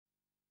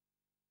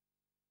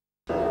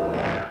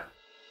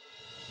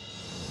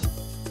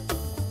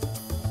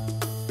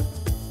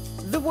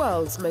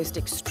world's most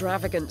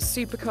extravagant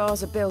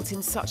supercars are built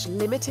in such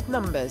limited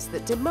numbers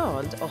that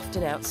demand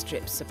often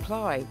outstrips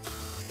supply.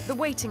 The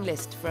waiting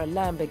list for a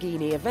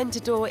Lamborghini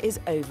Aventador is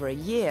over a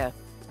year.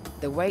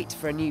 The wait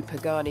for a new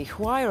Pagani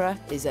Huayra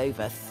is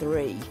over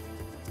 3.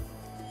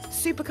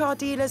 Supercar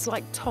dealers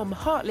like Tom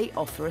Hartley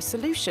offer a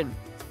solution.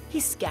 He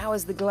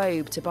scours the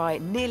globe to buy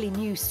nearly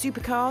new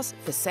supercars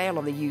for sale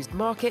on the used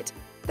market,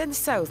 then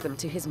sells them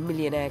to his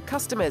millionaire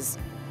customers,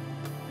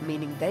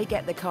 meaning they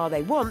get the car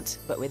they want,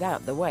 but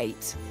without the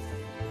wait.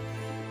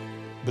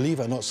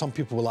 Believe it or not, some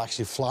people will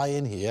actually fly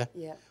in here,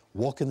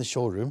 walk in the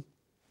showroom,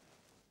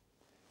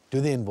 do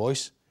the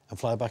invoice, and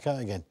fly back out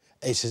again.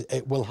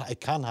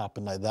 It can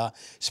happen like that,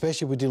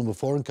 especially if we're dealing with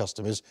foreign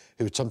customers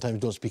who sometimes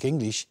don't speak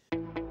English.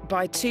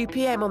 By 2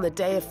 p.m. on the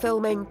day of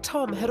filming,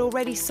 Tom had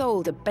already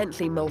sold a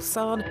Bentley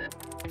Mulsanne,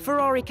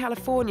 Ferrari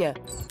California,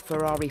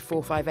 Ferrari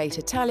 458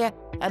 Italia,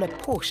 and a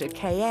Porsche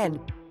Cayenne.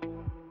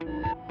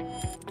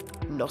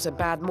 Not a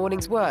bad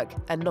morning's work,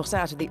 and not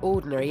out of the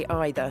ordinary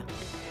either.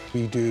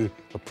 We do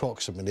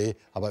approximately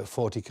about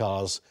 40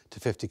 cars to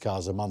 50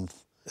 cars a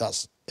month.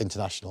 That's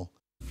international.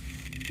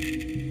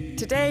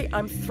 Today,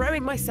 I'm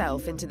throwing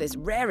myself into this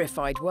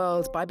rarefied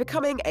world by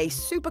becoming a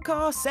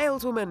supercar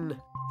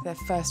saleswoman. Their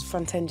first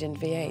front-engine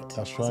V8.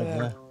 That's right,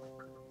 yeah.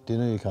 Do you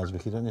know your cars,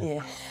 Vicky, don't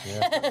you?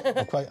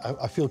 Yeah.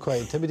 I feel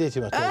quite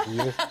intimidated when I talk to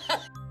you.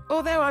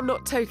 Although I'm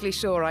not totally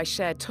sure I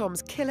share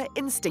Tom's killer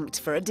instinct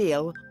for a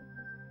deal.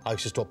 I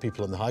used to stop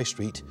people on the high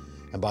street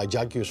and buy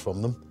Jaguars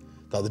from them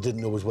that they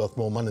didn't know was worth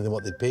more money than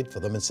what they'd paid for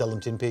them and sell them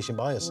to impatient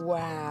buyers.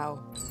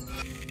 Wow.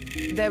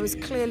 There was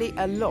clearly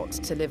a lot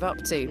to live up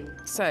to.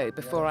 So,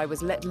 before I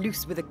was let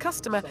loose with a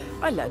customer,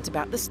 I learnt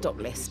about the stock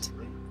list.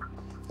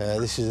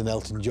 This is an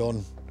Elton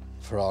John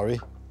Ferrari.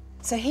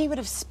 So he would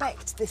have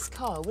spec'd this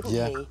car, wouldn't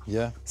he?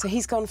 Yeah. So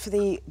he's gone for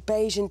the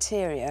beige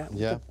interior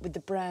with the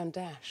brown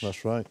dash.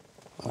 That's right.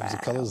 That was the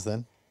colours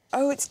then.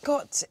 Oh, it's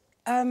got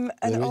an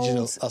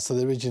original, old... That's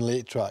the original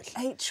 8-track.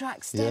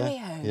 8-track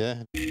stereo.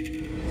 Yeah.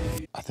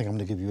 I think I'm going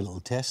to give you a little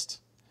test,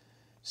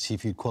 see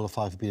if you'd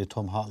qualify for being a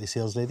Tom Hartley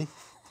sales lady.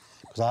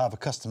 Because I have a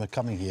customer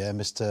coming here,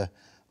 Mr.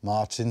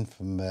 Martin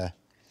from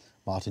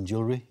Martin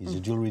Jewellery. He's a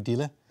jewellery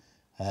dealer.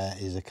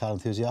 He's a car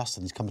enthusiast,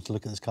 and he's coming to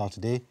look at this car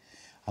today.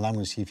 And I'm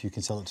going to see if you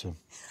can sell it to him.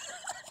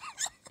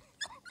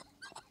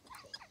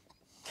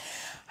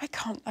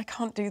 I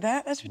can't do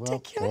that. That's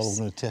ridiculous. Well, I'm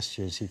going to test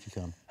you and see if you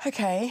can.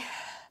 OK.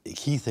 The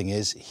key thing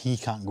is he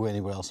can't go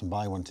anywhere else and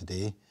buy one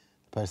today.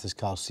 The price of this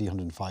car is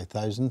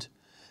 $305,000.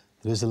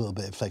 There is a little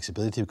bit of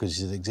flexibility because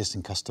he's an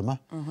existing customer.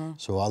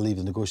 So I'll leave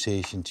the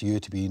negotiation to you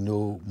to be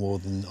no more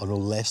than or no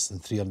less than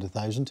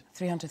 $300,000.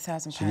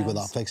 £300,000. So you've got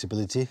that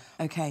flexibility.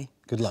 OK.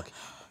 Good luck.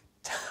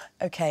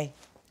 OK.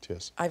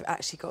 Cheers. I've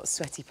actually got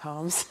sweaty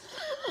palms.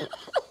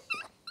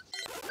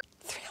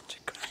 300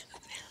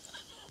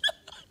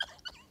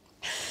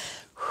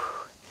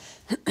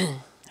 grand.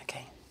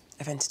 OK.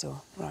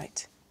 Aventador.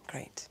 Right.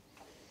 Great.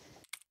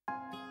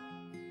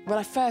 When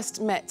I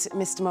first met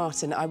Mr.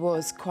 Martin, I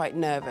was quite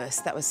nervous.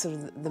 That was sort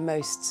of the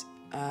most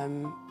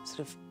sort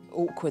of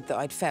awkward that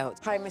I'd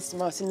felt. Hi, Mr.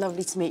 Martin.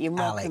 Lovely to meet you.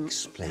 Welcome.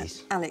 Alex,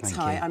 please. Alex, Thank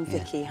hi. you. I'm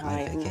Vicky.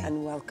 Hi, Vicky.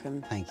 and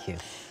welcome. Thank you.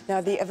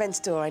 Now, the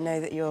Aventador, I know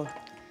that you're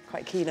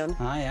quite keen on.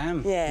 I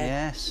am. Yeah.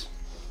 Yes.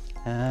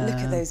 Look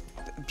at those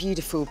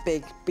beautiful,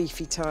 big,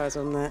 beefy tyres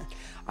on there.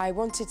 I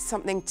wanted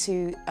something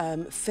to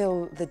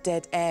fill the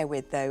dead air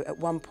with, though, at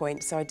one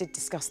point, so I did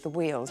discuss the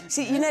wheels.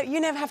 See, you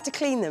never have to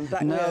clean them,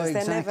 black wheels.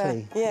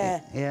 Exactly.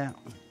 They're never... Yeah.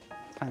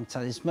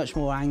 Fantastic. It's much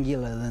more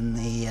angular than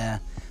the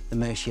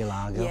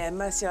Murcielago. Yeah,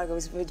 Murcielago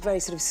was very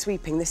sort of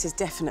sweeping. This has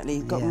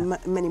definitely got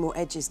many more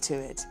edges to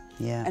it.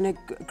 Yeah. And a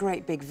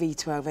great big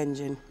V12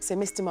 engine. So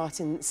Mr.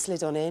 Martin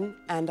slid on in,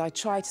 and I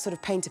tried to sort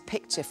of paint a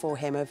picture for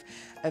him of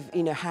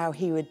you know, how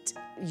he would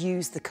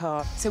use the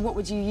car. So what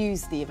would you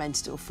use the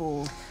Aventador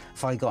for?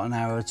 If I got an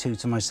hour or two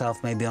to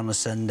myself, maybe on a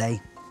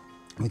Sunday,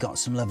 we got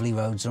some lovely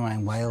roads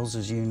around Wales,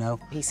 as you know.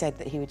 He said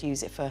that he would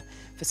use it for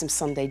some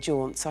Sunday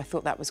jaunts, so I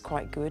thought that was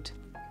quite good.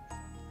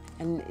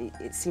 And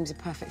it seems a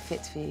perfect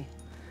fit for you.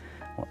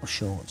 What,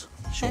 short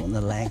on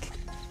the leg.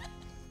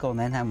 Go on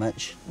then, how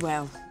much?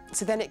 Well,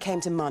 so then it came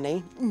to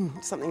money,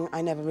 something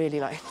I never really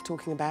like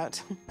talking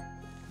about.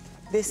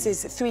 This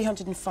is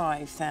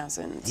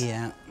 305,000.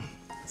 Yeah.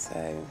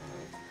 So...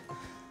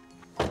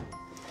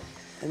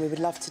 And we would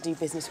love to do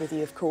business with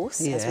you, of course,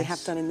 as we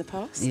have done in the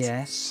past.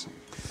 Yes.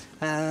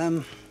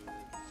 Well...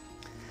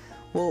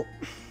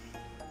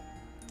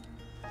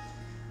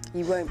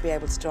 You won't be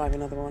able to drive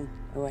another one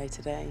away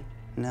today.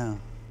 No.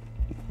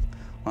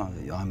 Well,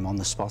 I'm on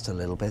the spot a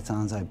little bit,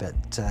 aren't I? But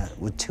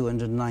would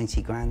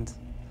 290 grand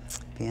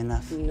be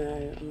enough?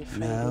 No, I'm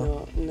afraid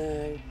not,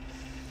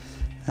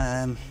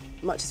 no.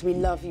 Much as we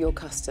love your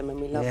custom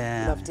and we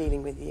love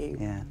dealing with you.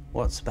 Yeah.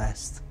 What's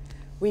best?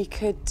 We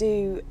could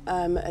do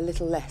a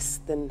little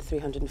less than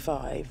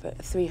 305, but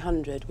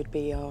 300 would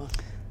be our...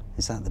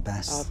 Is that the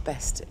best? Our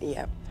best,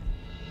 yeah.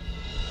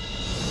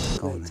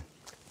 Go on then.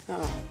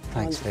 Oh,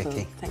 thanks, wonderful.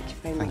 Vicky. Thank you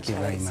very much. Thank you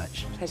very Alex.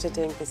 much. Pleasure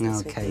doing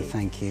business with you. OK,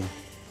 thank you.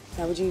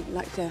 Now, would you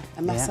like a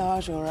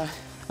massage or a...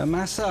 A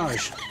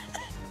massage?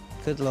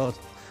 Good Lord.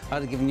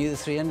 I'd have given you the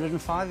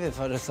 305 if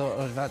I'd have thought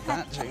I'd had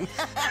that drink.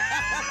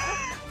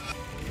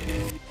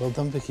 Well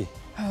done, Vicky.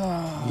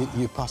 Oh.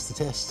 You passed the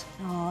test.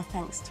 Oh,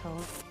 thanks, Tom.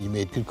 You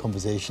made good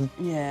conversation.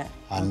 Yeah,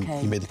 And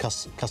okay. you made the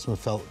customer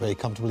felt very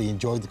comfortable. He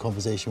enjoyed the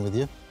conversation with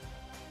you.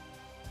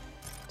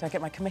 Do I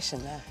get my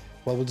commission there?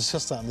 Well, we'll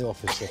discuss that in the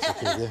office. That's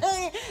okay with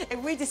you.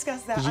 If we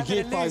discuss that, 'Cause I'm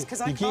going to lose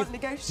because I can't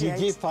negotiate.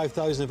 You gave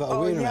 5,000 of it Oh,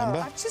 away, yeah, remember?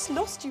 I've just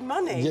lost you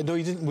money. Yeah, no,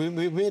 you didn't.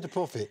 We made a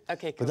profit.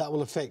 Okay, cool. But that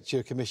will affect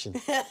your commission.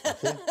 Okay?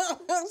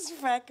 That's a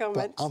fair comment.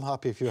 But I'm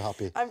happy if you're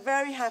happy. I'm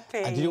very happy.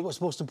 And do you know what's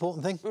the most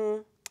important thing?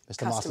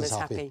 Mr. Martin's Customers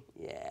happy. happy.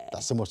 Yeah.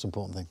 That's the most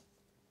important thing.